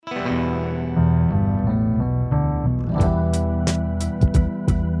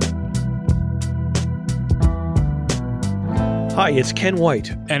Hi, it's Ken White.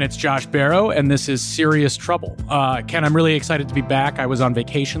 And it's Josh Barrow, and this is Serious Trouble. Ken, I'm really excited to be back. I was on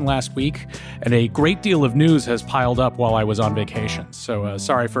vacation last week, and a great deal of news has piled up while I was on vacation. So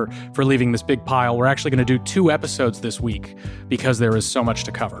sorry for leaving this big pile. We're actually going to do 2 episodes this week because there is so much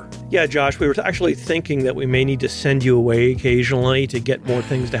to cover. Yeah, Josh, we were actually thinking that we may need to send you away occasionally to get more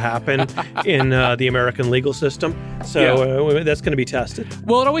things to happen in the American legal system. So that's going to be tested.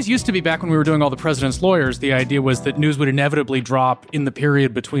 Well, it always used to be back when we were doing all the President's Lawyers. The idea was that news would inevitably drop in the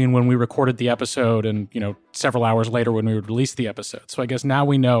period between when we recorded the episode and, several hours later when we would release the episode. So I guess now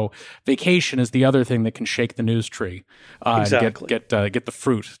we know vacation is the other thing that can shake the news tree exactly. and get the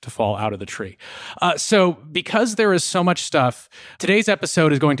fruit to fall out of the tree. So because there is so much stuff, today's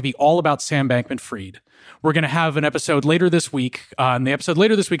episode is going to be all about Sam Bankman-Fried. We're going to have an episode later this week, and the episode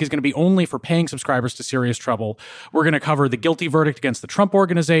later this week is going to be only for paying subscribers to Serious Trouble. We're going to cover the guilty verdict against the Trump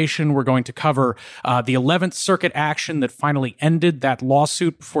Organization. We're going to cover the 11th Circuit action that finally ended that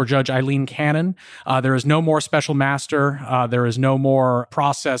lawsuit before Judge Eileen Cannon. There is no more special master. There is no more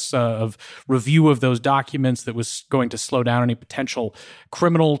process of review of those documents that was going to slow down any potential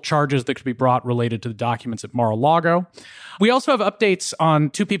criminal charges that could be brought related to the documents at Mar-a-Lago. We also have updates on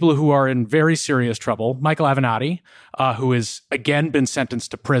 2 people who are in very serious trouble. Michael Avenatti, who has again been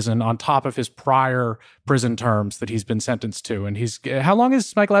sentenced to prison on top of his prior prison terms that he's been sentenced to. And how long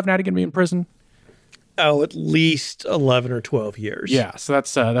is Michael Avenatti going to be in prison? Oh, at least 11 or 12 years. Yeah, so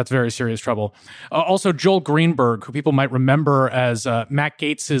that's very serious trouble. Also, Joel Greenberg, who people might remember as Matt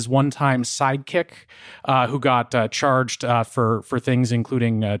Gaetz's one-time sidekick, who got charged for things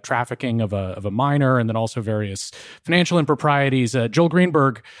including trafficking of a minor and then also various financial improprieties. Joel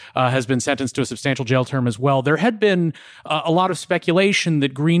Greenberg has been sentenced to a substantial jail term as well. There had been a lot of speculation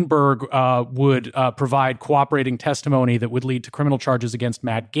that Greenberg would provide cooperating testimony that would lead to criminal charges against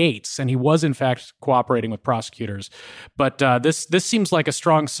Matt Gaetz, and he was in fact cooperating with prosecutors. But this seems like a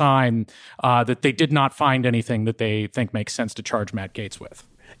strong sign that they did not find anything that they think makes sense to charge Matt Gaetz with.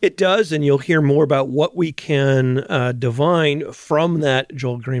 It does, and you'll hear more about what we can divine from that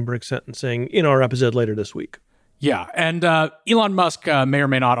Joel Greenberg sentencing in our episode later this week. Yeah, and Elon Musk may or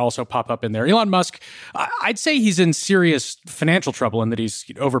may not also pop up in there. Elon Musk, I'd say he's in serious financial trouble in that he's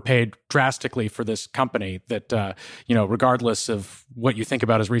overpaid drastically for this company that, regardless of what you think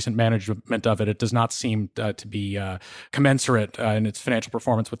about his recent management of it, it does not seem to be commensurate in its financial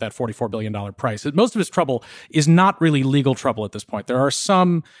performance with that $44 billion price. Most of his trouble is not really legal trouble at this point. There are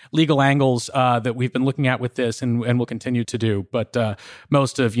some legal angles that we've been looking at with this and will continue to do, but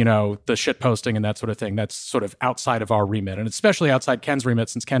most of, the shit posting and that sort of thing, that's sort of outside of our remit, and especially outside Ken's remit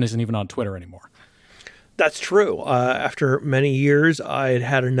since Ken isn't even on Twitter anymore. That's true. After many years, I had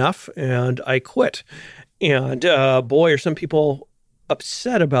had enough and I quit. And boy, are some people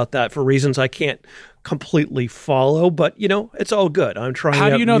upset about that for reasons I can't completely follow. But, it's all good. I'm trying How out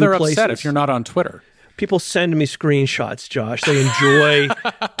do you know new they're places. upset if you're not on Twitter? People send me screenshots, Josh. They enjoy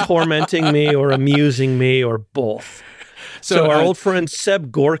tormenting me or amusing me or both. So our old friend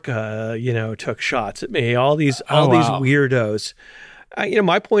Seb Gorka, took shots at me. All these weirdos.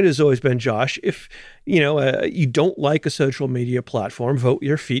 My point has always been, Josh, if you don't like a social media platform, vote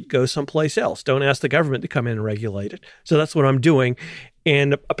your feet, go someplace else. Don't ask the government to come in and regulate it. So that's what I'm doing,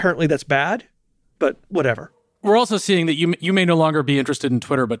 and apparently that's bad. But whatever. We're also seeing that you may no longer be interested in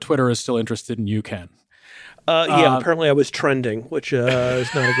Twitter, but Twitter is still interested in you, Ken. Apparently I was trending, which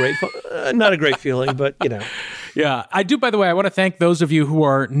is not a great feeling, but Yeah, I do. By the way, I want to thank those of you who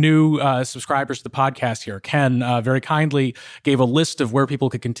are new subscribers to the podcast here. Ken very kindly gave a list of where people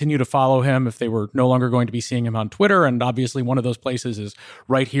could continue to follow him if they were no longer going to be seeing him on Twitter. And obviously one of those places is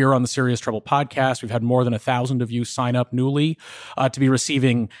right here on the Serious Trouble podcast. We've had more than 1,000 of you sign up newly to be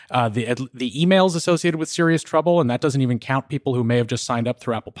receiving the emails associated with Serious Trouble. And that doesn't even count people who may have just signed up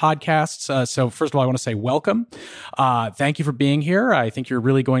through Apple Podcasts. So first of all, I want to say welcome. Thank you for being here. I think you're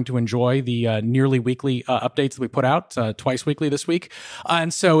really going to enjoy the nearly weekly updates we put out twice weekly this week.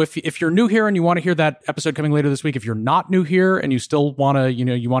 And so if you're new here and you want to hear that episode coming later this week, if you're not new here and you still want to,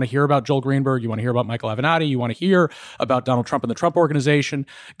 you want to hear about Joel Greenberg, you want to hear about Michael Avenatti, you want to hear about Donald Trump and the Trump Organization,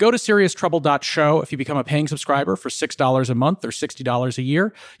 go to serioustrouble.show. If you become a paying subscriber for $6 a month or $60 a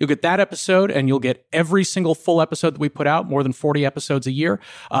year, you'll get that episode and you'll get every single full episode that we put out, more than 40 episodes a year,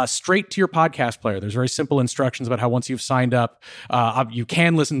 straight to your podcast player. There's very simple instructions about how once you've signed up, you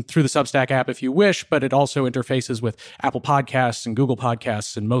can listen through the Substack app if you wish, but it also interfaces faces with Apple Podcasts and Google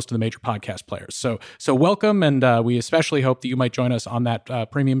Podcasts and most of the major podcast players. So welcome, and we especially hope that you might join us on that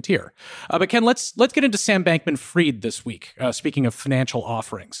premium tier. But Ken, let's get into Sam Bankman-Fried this week. Speaking of financial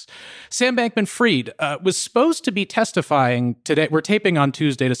offerings, Sam Bankman-Fried was supposed to be testifying today. We're taping on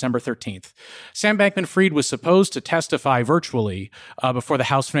Tuesday, December 13th. Sam Bankman-Fried was supposed to testify virtually before the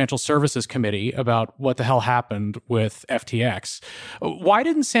House Financial Services Committee about what the hell happened with FTX. Why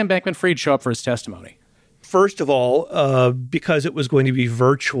didn't Sam Bankman-Fried show up for his testimony? First of all, because it was going to be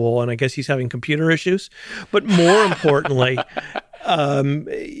virtual, and I guess he's having computer issues. But more importantly,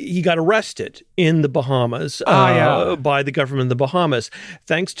 he got arrested in the Bahamas by the government of the Bahamas,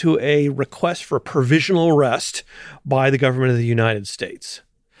 thanks to a request for provisional arrest by the government of the United States.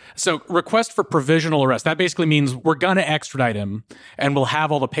 So request for provisional arrest, that basically means we're going to extradite him, and we'll have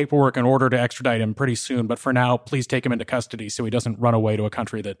all the paperwork in order to extradite him pretty soon. But for now, please take him into custody so he doesn't run away to a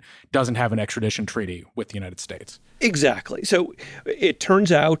country that doesn't have an extradition treaty with the United States. Exactly. So it turns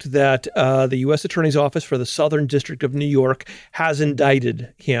out that the U.S. Attorney's Office for the Southern District of New York has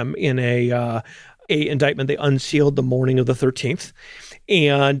indicted him in a indictment they unsealed the morning of the 13th.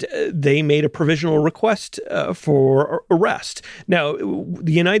 And they made a provisional request for arrest. Now,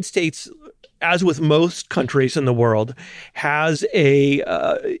 the United States, as with most countries in the world, has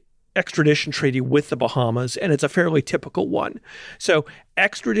a extradition treaty with the Bahamas, and it's a fairly typical one. So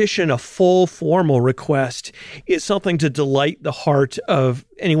extradition, a full formal request, is something to delight the heart of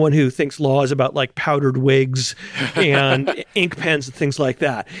anyone who thinks law is about like powdered wigs and ink pens and things like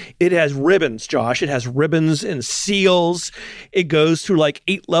that. It has ribbons, Josh. It has ribbons and seals. It goes through like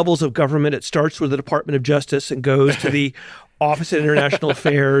 8 levels of government. It starts with the Department of Justice and goes to the Office of International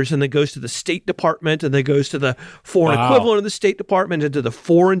Affairs, and then goes to the State Department, and then goes to the foreign equivalent of the State Department, and to the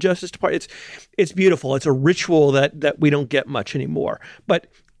Foreign Justice Department. It's beautiful. It's a ritual that we don't get much anymore. But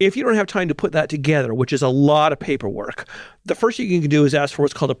if you don't have time to put that together, which is a lot of paperwork, the first thing you can do is ask for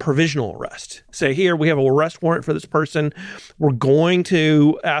what's called a provisional arrest. Say, here, we have an arrest warrant for this person. We're going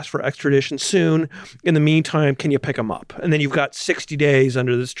to ask for extradition soon. In the meantime, can you pick them up? And then you've got 60 days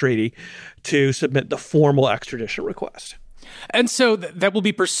under this treaty to submit the formal extradition request. And so that will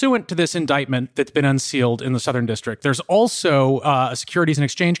be pursuant to this indictment that's been unsealed in the Southern District. There's also a Securities and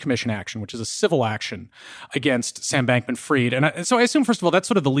Exchange Commission action, which is a civil action against Sam Bankman-Fried. And so I assume, first of all, that's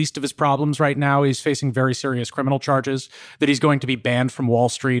sort of the least of his problems right now. He's facing very serious criminal charges, that he's going to be banned from Wall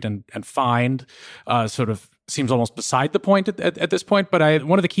Street and fined, sort of seems almost beside the point at this point. But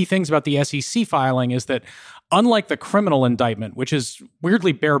one of the key things about the SEC filing is that unlike the criminal indictment, which is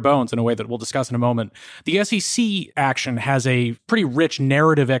weirdly bare bones in a way that we'll discuss in a moment, the SEC action has a pretty rich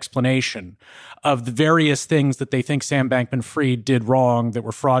narrative explanation of the various things that they think Sam Bankman-Fried did wrong, that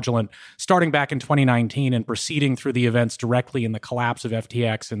were fraudulent, starting back in 2019 and proceeding through the events directly in the collapse of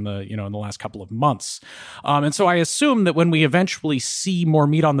FTX in the last couple of months. And so I assume that when we eventually see more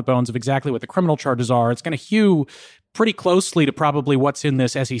meat on the bones of exactly what the criminal charges are, it's going to hew pretty closely to probably what's in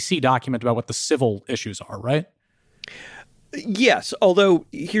this SEC document about what the civil issues are, right? Yes, although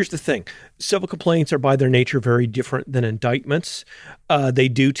here's the thing. Civil complaints are by their nature very different than indictments. They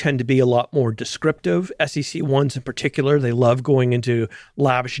do tend to be a lot more descriptive. SEC ones in particular, they love going into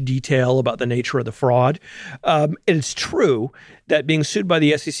lavish detail about the nature of the fraud. It's true that being sued by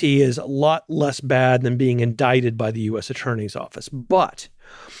the SEC is a lot less bad than being indicted by the U.S. Attorney's Office. But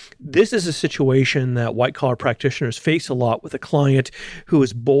this is a situation that white-collar practitioners face a lot with a client who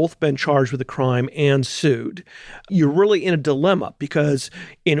has both been charged with a crime and sued. You're really in a dilemma because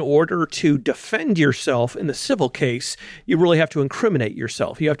in order to defend yourself in the civil case, you really have to incriminate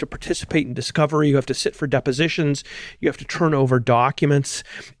yourself. You have to participate in discovery. You have to sit for depositions. You have to turn over documents.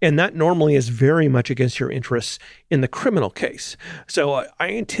 And that normally is very much against your interests in the criminal case. So I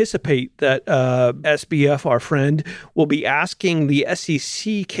anticipate that SBF, our friend, will be asking the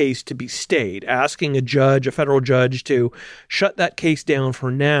SEC case to be stayed, asking a federal judge to shut that case down for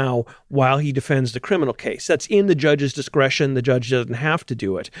now while he defends the criminal case. That's in the judge's discretion. The judge doesn't have to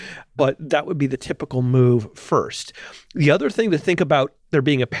do it, but that would be the typical move first. The other thing to think about there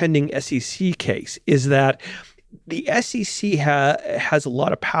being a pending SEC case is that the SEC has a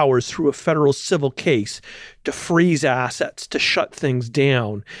lot of powers through a federal civil case to freeze assets, to shut things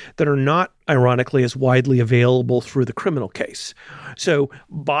down that are not, ironically, as widely available through the criminal case. So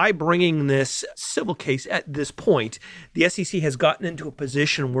by bringing this civil case at this point, the SEC has gotten into a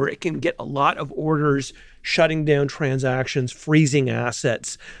position where it can get a lot of orders shutting down transactions, freezing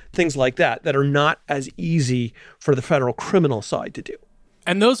assets, things like that are not as easy for the federal criminal side to do.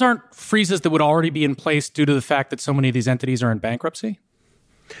 And those aren't freezes that would already be in place due to the fact that so many of these entities are in bankruptcy?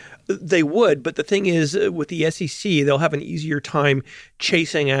 They would, but the thing is, with the SEC, they'll have an easier time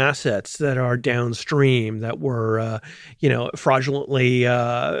chasing assets that are downstream, that were, fraudulently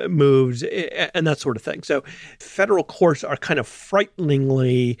moved, and that sort of thing. So federal courts are kind of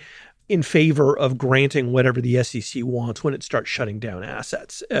frighteningly in favor of granting whatever the SEC wants when it starts shutting down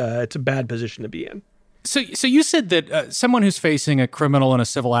assets. It's a bad position to be in. So you said that someone who's facing a criminal and a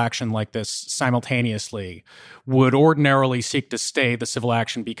civil action like this simultaneously would ordinarily seek to stay the civil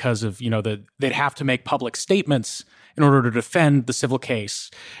action because of, they'd have to make public statements in order to defend the civil case.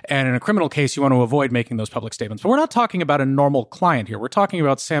 And in a criminal case, you want to avoid making those public statements. But we're not talking about a normal client here. We're talking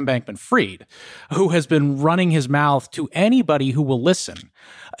about Sam Bankman-Fried, who has been running his mouth to anybody who will listen,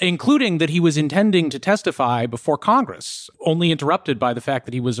 including that he was intending to testify before Congress, only interrupted by the fact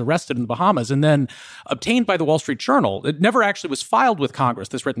that he was arrested in the Bahamas and then obtained by the Wall Street Journal. It never actually was filed with Congress,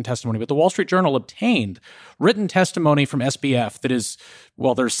 this written testimony, but the Wall Street Journal obtained written testimony from SBF that is,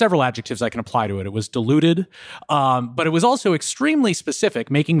 well, there's several adjectives I can apply to it. It was diluted, but it was also extremely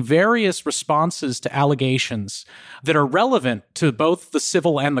specific, making various responses to allegations that are relevant to both the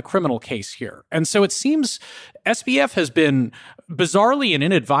civil and the criminal case here. And so it seems SBF has been bizarrely and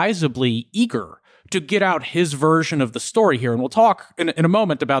inadvisably eager to get out his version of the story here. And we'll talk in a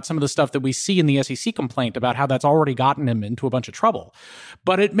moment about some of the stuff that we see in the SEC complaint about how that's already gotten him into a bunch of trouble.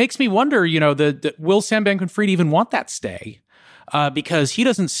 But it makes me wonder, will Sam Bankman-Fried even want that stay? Because he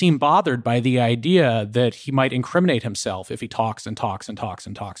doesn't seem bothered by the idea that he might incriminate himself if he talks and talks and talks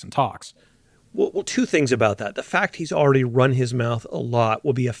and talks and talks. Well, two things about that. The fact he's already run his mouth a lot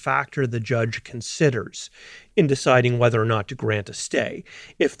will be a factor the judge considers in deciding whether or not to grant a stay.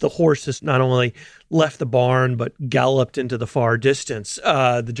 If the horse has not only left the barn, but galloped into the far distance,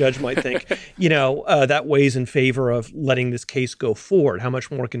 the judge might think, that weighs in favor of letting this case go forward. How much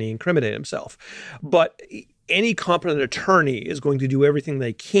more can he incriminate himself? But any competent attorney is going to do everything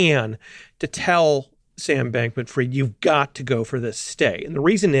they can to tell Sam Bankman-Fried, you've got to go for this stay. And the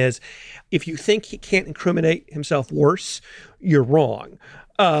reason is, if you think he can't incriminate himself worse, you're wrong.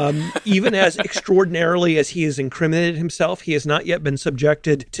 Even as extraordinarily as he has incriminated himself, he has not yet been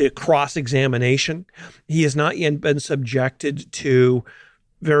subjected to cross-examination. He has not yet been subjected to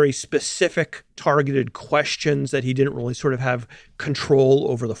very specific targeted questions that he didn't really sort of have control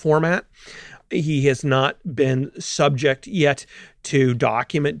over the format. He has not been subject yet to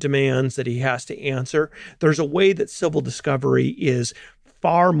document demands that he has to answer. There's a way that civil discovery is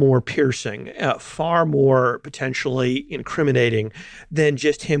far more piercing, far more potentially incriminating than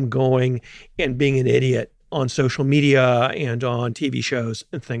just him going and being an idiot on social media and on TV shows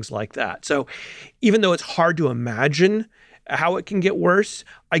and things like that. So even though it's hard to imagine how it can get worse,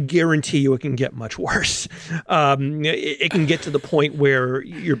 I guarantee you it can get much worse. It can get to the point where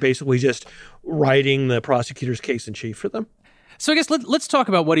you're basically just writing the prosecutor's case in chief for them. So I guess let's talk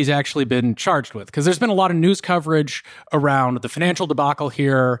about what he's actually been charged with, because there's been a lot of news coverage around the financial debacle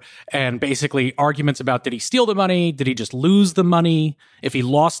here and basically arguments about, did he steal the money? Did he just lose the money? If he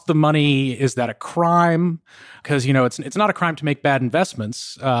lost the money, is that a crime? Because, it's not a crime to make bad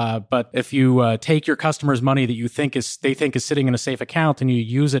investments, but if you take your customer's money that they think is sitting in a safe account and you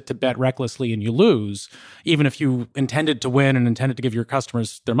use it to bet recklessly and you lose, even if you intended to win and intended to give your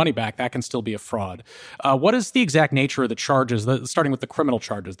customers their money back, that can still be a fraud. What is the exact nature of the charges, starting with the criminal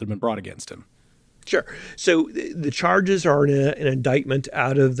charges that have been brought against him? Sure. So the charges are an indictment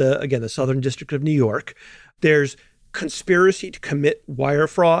out of the Southern District of New York. There's conspiracy to commit wire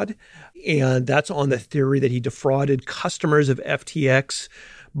fraud, and that's on the theory that he defrauded customers of FTX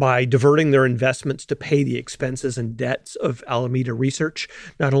by diverting their investments to pay the expenses and debts of Alameda Research,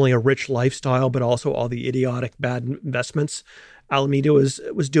 not only a rich lifestyle, but also all the idiotic bad investments Alameda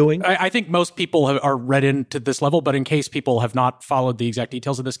was doing. I think most people are read into this level, but in case people have not followed the exact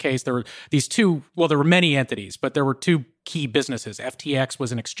details of this case, there were there were many entities, but there were two key businesses. FTX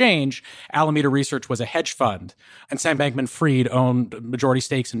was an exchange, Alameda Research was a hedge fund, and Sam Bankman-Fried owned majority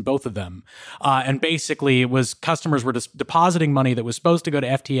stakes in both of them. And basically, it was customers were just depositing money that was supposed to go to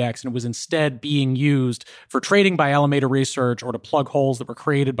FTX, and it was instead being used for trading by Alameda Research or to plug holes that were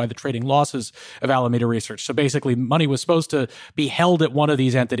created by the trading losses of Alameda Research. So basically, money was supposed to be held at one of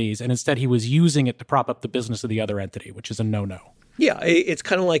these entities, and instead he was using it to prop up the business of the other entity, which is a no-no. Yeah, it's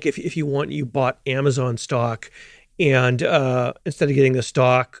kind of like if you bought Amazon stock, and instead of getting the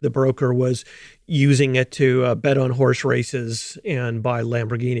stock, the broker was using it to bet on horse races and buy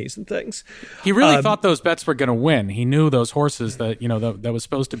Lamborghinis and things. He really thought those bets were going to win. He knew those horses that were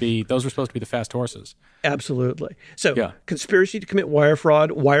supposed to be the fast horses. Absolutely. So Conspiracy to commit wire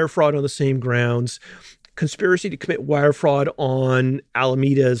fraud on the same grounds. Conspiracy to commit wire fraud on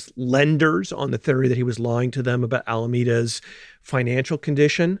Alameda's lenders on the theory that he was lying to them about Alameda's financial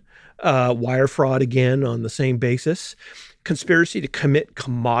condition. wire fraud again on the same basis. Conspiracy to commit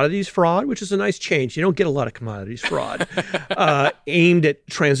commodities fraud, which is a nice change. You don't get a lot of commodities fraud. Aimed at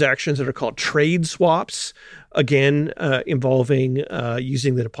transactions that are called trade swaps, again, involving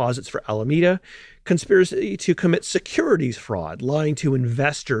using the deposits for Alameda. Conspiracy to commit securities fraud, lying to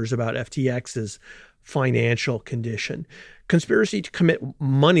investors about FTX's financial condition. Conspiracy to commit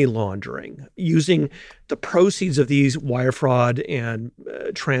money laundering, using the proceeds of these wire fraud and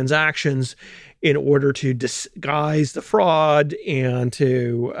transactions in order to disguise the fraud and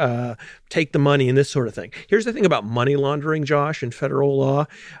to take the money and this sort of thing. Here's the thing about money laundering, Josh, in federal law.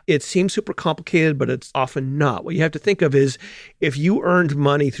 It seems super complicated, but it's often not. What you have to think of is if you earned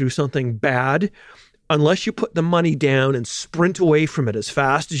money through something bad, unless you put the money down and sprint away from it as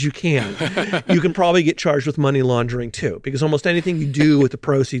fast as you can probably get charged with money laundering too, because almost anything you do with the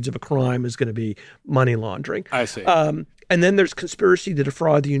proceeds of a crime is going to be money laundering. I see. And then there's conspiracy to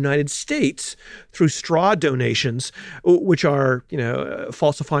defraud the United States through straw donations, which are,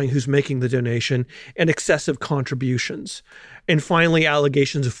 falsifying who's making the donation, and excessive contributions. And finally,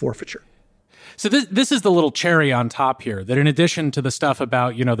 allegations of forfeiture. So this is the little cherry on top here, that in addition to the stuff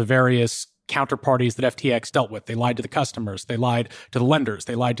about, the various counterparties that FTX dealt with. They lied to the customers. They lied to the lenders.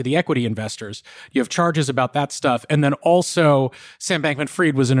 They lied to the equity investors. You have charges about that stuff. And then also Sam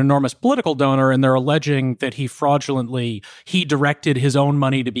Bankman-Fried was an enormous political donor, and they're alleging that he directed his own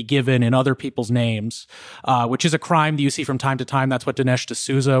money to be given in other people's names, which is a crime that you see from time to time. That's what Dinesh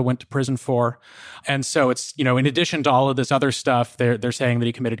D'Souza went to prison for. And so it's, in addition to all of this other stuff, they're saying that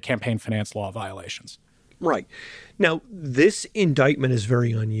he committed campaign finance law violations. Right. Now, this indictment is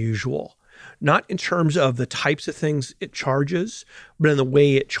very unusual. Not in terms of the types of things it charges, but in the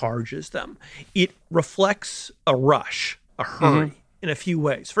way it charges them. It reflects a rush, a hurry, in a few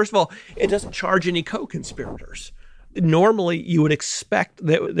ways. First of all, it doesn't charge any co-conspirators. Normally, you would expect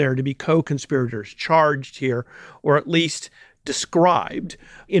that there to be co-conspirators charged here, or at least described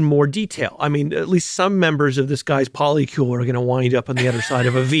in more detail. I mean, at least some members of this guy's polycule are going to wind up on the other side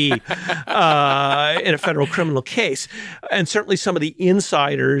of a V in a federal criminal case. And certainly some of the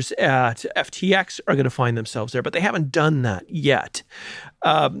insiders at FTX are going to find themselves there, but they haven't done that yet.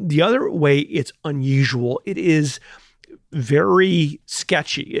 The other way it's unusual, it is very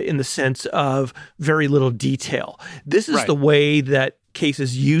sketchy in the sense of very little detail. This is the way that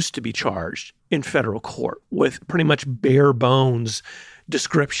cases used to be charged in federal court, with pretty much bare bones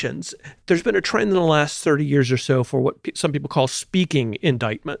descriptions. There's been a trend in the last 30 years or so for what some people call speaking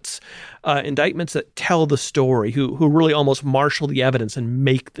indictments, indictments that tell the story, who really almost marshal the evidence and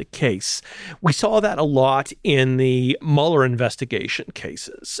make the case. We saw that a lot in the Mueller investigation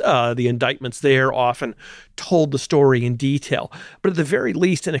cases. The indictments there often told the story in detail. But at the very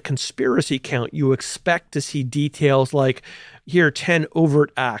least, in a conspiracy count, you expect to see details like, here are 10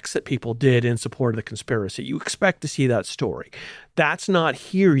 overt acts that people did in support of the conspiracy. You expect to see that story. That's not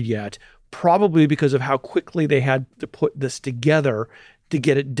here yet, probably because of how quickly they had to put this together to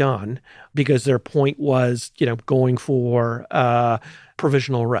get it done, because their point was, going for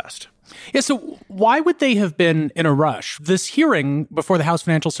provisional arrest. Yeah, so why would they have been in a rush? This hearing before the House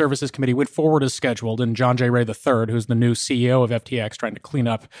Financial Services Committee went forward as scheduled, and John J. Ray III, who's the new CEO of FTX, trying to clean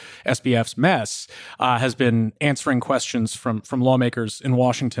up SBF's mess, has been answering questions from lawmakers in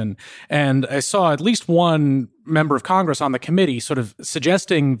Washington. And I saw at least one member of Congress on the committee sort of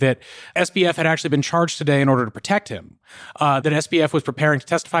suggesting that SBF had actually been charged today in order to protect him, that SBF was preparing to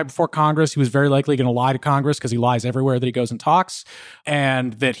testify before Congress. He was very likely going to lie to Congress because he lies everywhere that he goes and talks,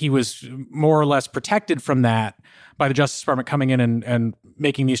 and that he was more or less protected from that by the Justice Department coming in and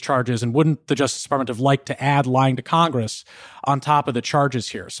making these charges. And wouldn't the Justice Department have liked to add lying to Congress on top of the charges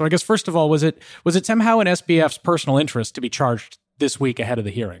here? So I guess, first of all, was it somehow in SBF's personal interest to be charged this week ahead of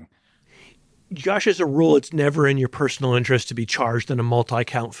the hearing? Josh, as a rule, it's never in your personal interest to be charged in a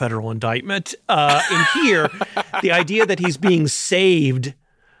multi-count federal indictment. And here, the idea that he's being saved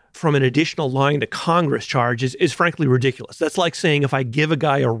from an additional lying to Congress charge is frankly ridiculous. That's like saying if I give a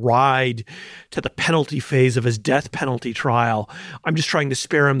guy a ride to the penalty phase of his death penalty trial, I'm just trying to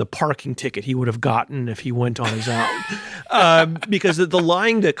spare him the parking ticket he would have gotten if he went on his own. Because the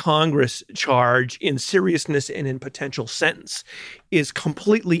lying to Congress charge in seriousness and in potential sentence is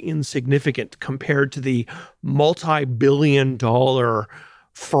completely insignificant compared to the multi-billion-dollar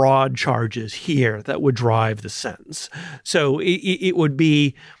fraud charges here that would drive the sentence. So it would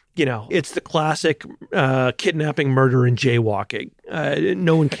be, it's the classic kidnapping, murder, and jaywalking.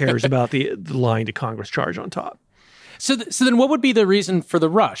 No one cares about the lying to Congress charge on top. So then what would be the reason for the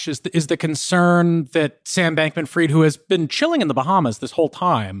rush? Is the concern that Sam Bankman-Fried, who has been chilling in the Bahamas this whole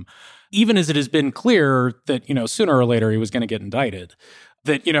time, even as it has been clear that, sooner or later he was going to get indicted,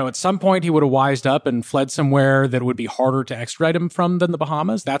 that, at some point he would have wised up and fled somewhere that would be harder to extradite him from than the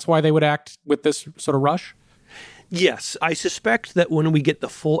Bahamas? That's why they would act with this sort of rush? Yes, I suspect that when we get the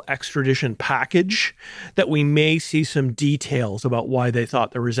full extradition package, that we may see some details about why they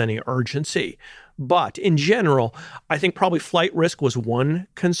thought there was any urgency. But in general, I think probably flight risk was one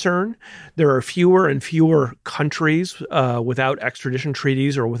concern. There are fewer and fewer countries without extradition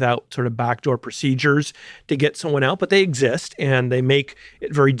treaties or without sort of backdoor procedures to get someone out, but they exist and they make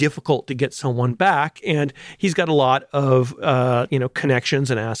it very difficult to get someone back. And he's got a lot of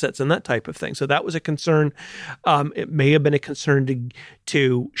connections and assets and that type of thing. So that was a concern. It may have been a concern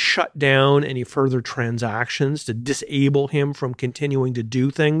to shut down any further transactions, to disable him from continuing to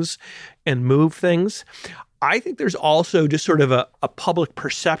do things and move things. I think there's also just sort of a public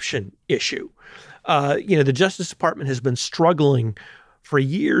perception issue. The Justice Department has been struggling for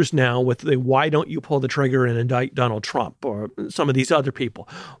years now with the why don't you pull the trigger and indict Donald Trump or some of these other people?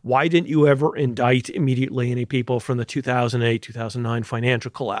 Why didn't you ever indict immediately any people from the 2008, 2009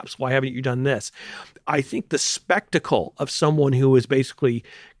 financial collapse? Why haven't you done this? I think the spectacle of someone who is basically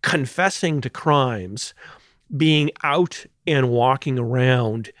confessing to crimes, being out and walking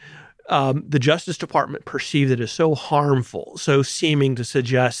around, the Justice Department perceived it as so harmful, so seeming to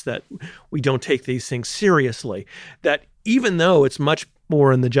suggest that we don't take these things seriously, that even though it's much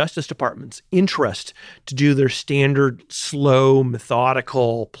more in the Justice Department's interest to do their standard, slow,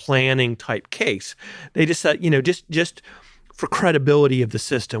 methodical planning type case, they just said, just for credibility of the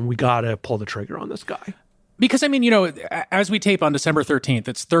system, we got to pull the trigger on this guy. Because, as we tape on December 13th,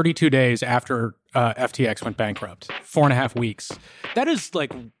 it's 32 days after FTX went bankrupt, 4.5 weeks. That is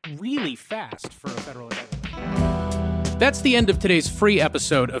really fast for a federal indictment. That's the end of today's free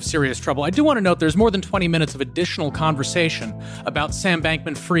episode of Serious Trouble. I do want to note there's more than 20 minutes of additional conversation about Sam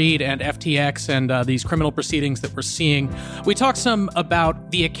Bankman-Fried and FTX and these criminal proceedings that we're seeing. We talked some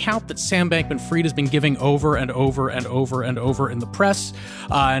about the account that Sam Bankman-Fried has been giving over and over and over and over in the press,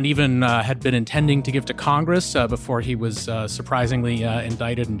 and even had been intending to give to Congress before he was surprisingly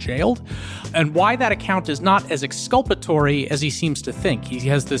indicted and jailed, and why that account is not as exculpatory as he seems to think. He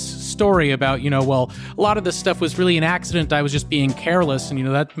has this story about, a lot of this stuff was really an accident. I was just being careless, and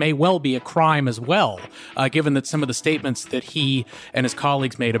that may well be a crime as well, given that some of the statements that he and his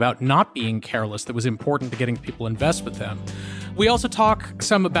colleagues made about not being careless that was important to getting people to invest with them. We also talk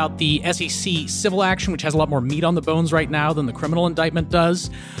some about the SEC civil action, which has a lot more meat on the bones right now than the criminal indictment does.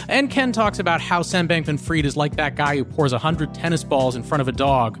 And Ken talks about how Sam Bankman-Fried is like that guy who pours 100 tennis balls in front of a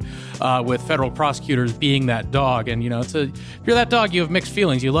dog, with federal prosecutors being that dog. And, if you're that dog, you have mixed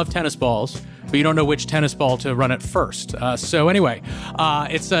feelings. You love tennis balls, but you don't know which tennis ball to run at first. So anyway,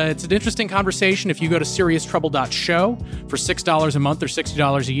 it's an interesting conversation. If you go to SeriousTrouble.show for $6 a month or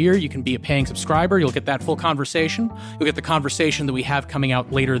 $60 a year, you can be a paying subscriber. You'll get that full conversation. You'll get the conversation that we have coming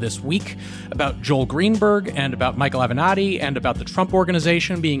out later this week about Joel Greenberg and about Michael Avenatti and about the Trump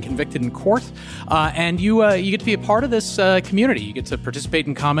Organization being convicted in court. And you get to be a part of this community. You get to participate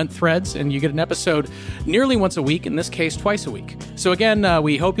in comment threads, and you get an episode nearly once a week, in this case, twice a week. So again,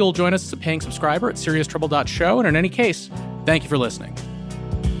 we hope you'll join us as a paying subscriber at SeriousTrouble.show. And in any case, thank you for listening.